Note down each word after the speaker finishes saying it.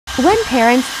When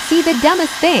parents see the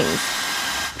dumbest things.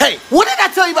 Hey, what did I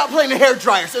tell you about playing the hair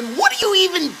dryers? And what are you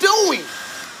even doing?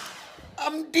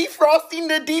 I'm defrosting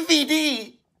the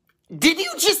DVD. Did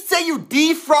you just say you're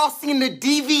defrosting the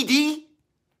DVD?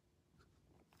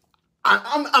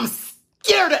 I'm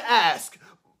scared to ask.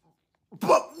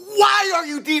 But why are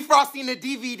you defrosting the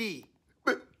DVD?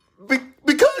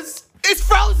 Because it's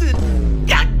frozen.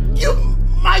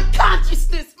 My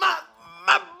consciousness, my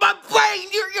brain. Why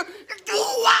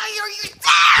are you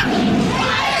there?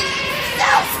 Why are you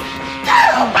so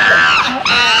stupid?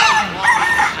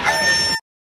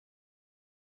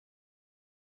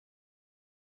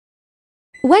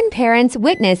 When parents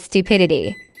witness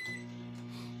stupidity.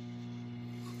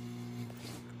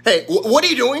 Hey, what are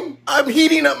you doing? I'm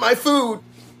heating up my food.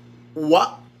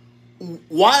 What?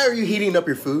 Why are you heating up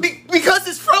your food? Because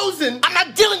it's frozen. I'm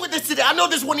not dealing with this today. I know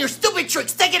this is one of your stupid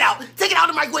tricks. Take it out. Take it out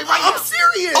of the microwave right now. I'm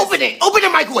serious. Open it. Open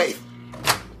the microwave.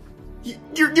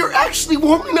 You're actually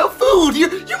warming up food.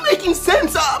 You're making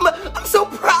sense. I'm so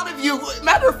proud of you.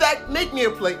 Matter of fact, make me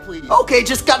a plate, please. Okay,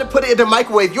 just gotta put it in the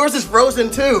microwave. Yours is frozen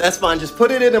too. That's fine. Just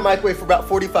put it in the microwave for about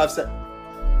 45 seconds.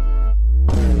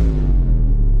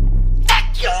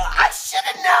 I should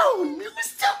have known. It was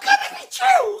still gonna be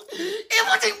true. It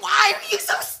wasn't. Why are you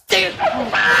so stupid?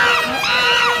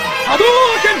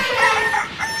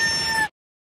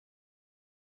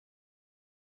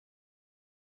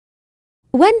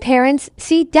 When parents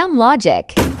see dumb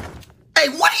logic. Hey,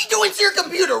 what are you doing to your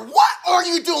computer? What are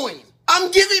you doing?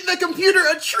 I'm giving the computer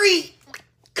a treat.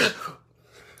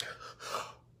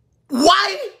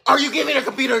 Why are you giving the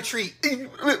computer a treat?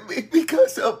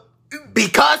 Because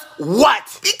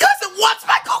what? Because it wants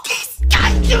my cookies?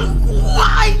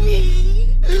 Why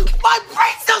me? My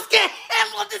brain cells can't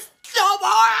handle this so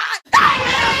hard.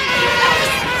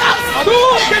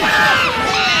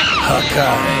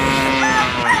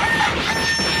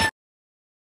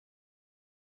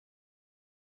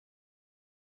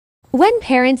 When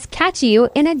parents catch you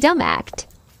in a dumb act.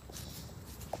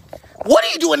 What are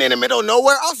you doing in the middle of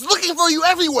nowhere? I was looking for you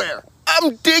everywhere.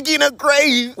 I'm digging a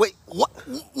grave. Wait, what?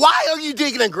 Why are you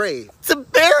digging a grave? To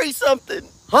bury something.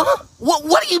 Huh?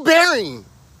 What are you burying?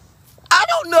 I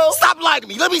don't know. Stop lying to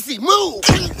me. Let me see. Move.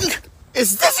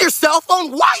 Is this your cell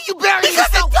phone? Why are you burying your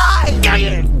cell phone?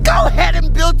 Go ahead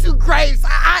and build 2 graves.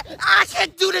 I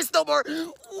can't do this no more.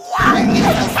 Why are you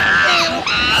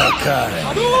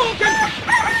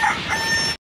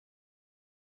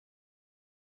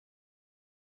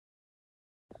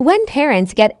When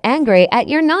parents get angry at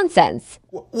your nonsense.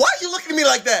 Why are you looking at me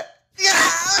like that?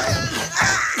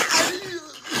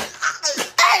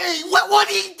 Hey, what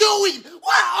are you doing?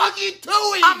 What are you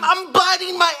doing? I'm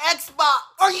biting my Xbox.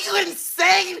 Are you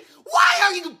insane? Why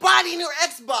are you biting your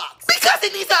Xbox? Because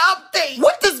it needs an update.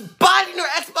 What does biting your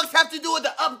Xbox have to do with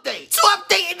the update? To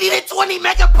update, it needed 20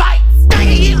 megabytes.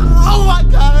 Oh my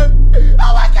God.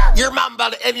 Oh my God. Your mom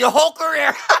about to end your whole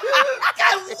career.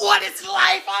 What is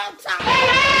life? I'm tired.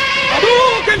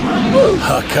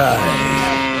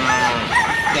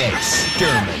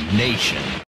 Extermination.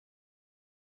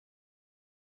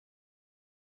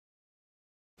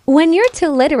 When you're too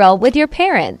literal with your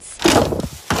parents.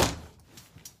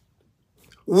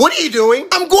 What are you doing?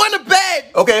 I'm going to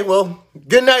bed. Okay, well,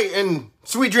 good night and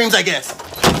sweet dreams, I guess.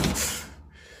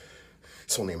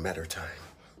 It's only a matter of time.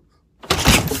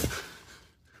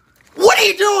 What are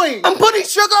you doing? I'm putting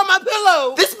sugar on my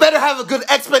pillow. This better have a good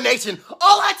explanation.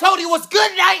 All I told you was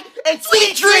good night and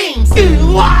sweet dreams.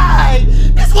 Why?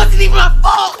 This wasn't even my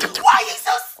fault. Why are you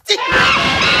so stupid?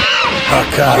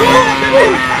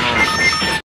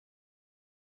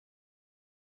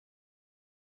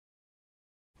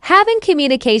 Having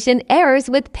communication errors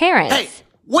with parents. Hey,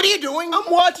 what are you doing?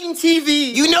 I'm watching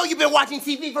TV. You know you've been watching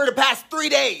TV for the past 3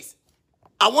 days.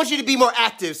 I want you to be more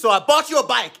active, so I bought you a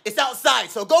bike. It's outside,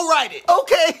 so go ride it.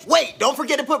 Okay. Wait, don't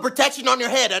forget to put protection on your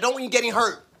head. I don't want you getting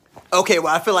hurt. Okay,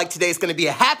 well, I feel like today's gonna be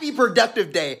a happy,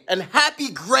 productive day. And happy,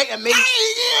 great, amazing...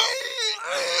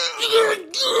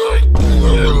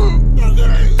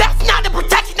 That's not the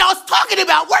protection I was talking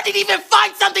about. Where did you even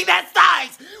find something that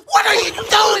size? What are you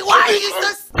doing? Why are you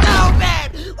so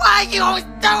stupid? Why are you always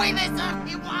doing this?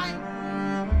 Why?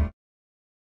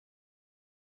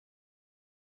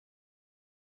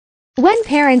 When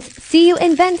parents see you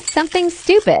invent something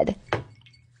stupid.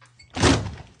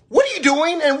 What are you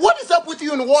doing? And what is up with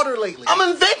you in water lately? I'm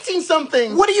inventing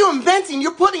something. What are you inventing?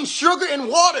 You're putting sugar in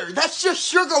water. That's just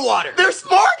sugar water. They're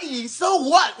Smarties. So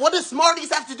what? What does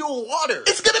Smarties have to do with water?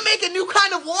 It's gonna make a new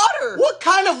kind of water. What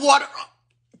kind of water?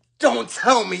 Don't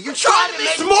tell me. You're trying to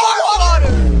make smart water.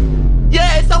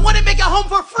 Yes, I want to make a home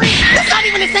for free. That's not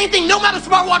even the same thing. No amount of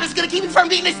smart water is gonna keep me from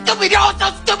being this stupid. You're all so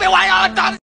stupid. Why are you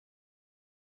all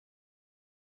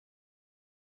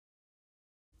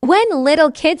When little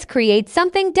kids create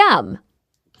something dumb.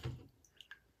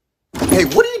 Hey,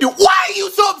 what are you doing? Why are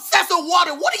you so obsessed with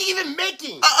water? What are you even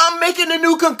making? I'm making a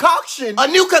new concoction. A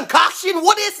new concoction?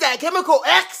 What is that? Chemical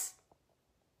X?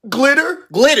 Glitter?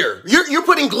 Glitter. You're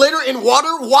putting glitter in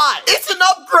water? Why? It's an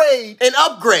upgrade. An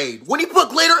upgrade. When you put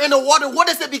glitter in the water, what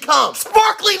does it become?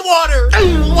 Sparkling water.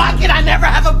 Why can I never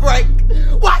have a break?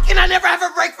 Why can I never have a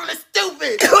break from the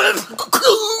stupid?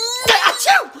 Achoo!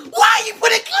 Why are you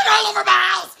putting glitter all over my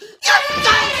house?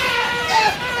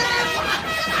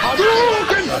 You're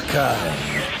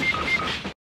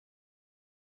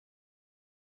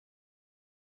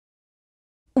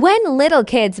When little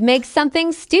kids make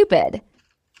something stupid.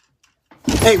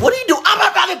 Hey, what are you doing? I'm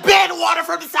about to ban water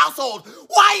from this household.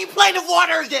 Why are you playing with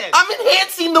water again? I'm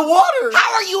enhancing the water.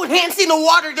 How are you enhancing the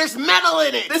water? There's metal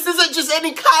in it. This isn't just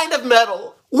any kind of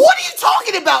metal. What are you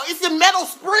talking about? It's a metal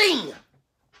spring.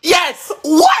 Yes.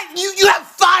 What? You have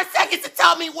 5 seconds to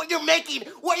tell me what you're making,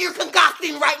 what you're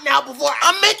concocting right now before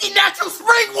I'm making natural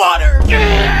spring water.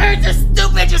 The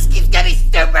stupid just keeps getting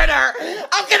stupider.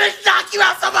 I'm gonna knock you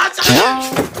out so much.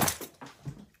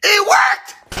 It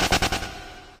worked.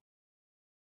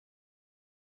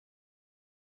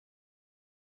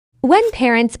 When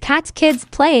parents catch kids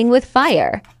playing with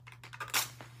fire.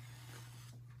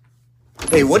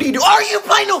 Hey, what are you doing? Are you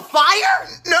playing on fire?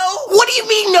 No. What do you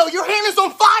mean no? Your hand is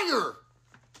on fire.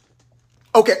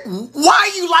 Okay, why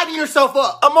are you lighting yourself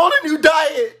up? I'm on a new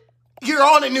diet. You're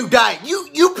on a new diet.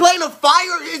 You playing on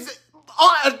fire is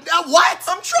on what?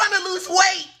 I'm trying to lose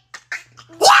weight.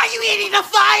 Why are you eating the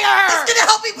fire? It's gonna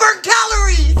help me burn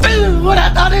calories. What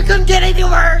I thought it couldn't get any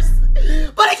worse.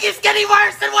 But it keeps getting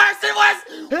worse and worse and worse.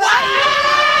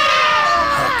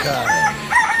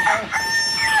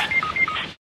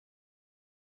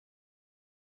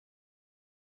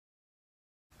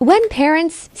 When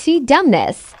parents see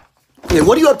dumbness. Hey,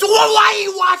 what are you up to? Why are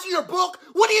you watching your book?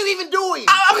 What are you even doing?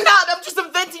 I'm not. I'm just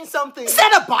inventing something. Is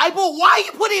that a Bible? Why are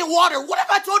you putting it in water? What if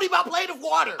I told you about playing with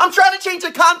water? I'm trying to change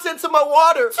the contents of my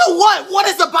water. So what? What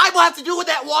does the Bible have to do with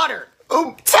that water?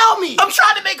 Tell me. I'm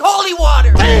trying to make holy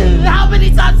water. How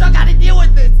many times do I gotta deal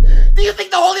with this? Do you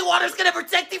think the holy water is gonna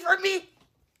protect you from me?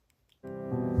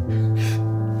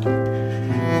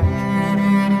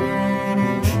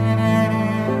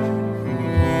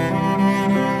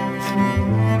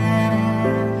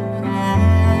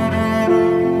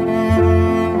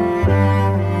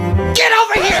 Get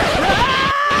over here!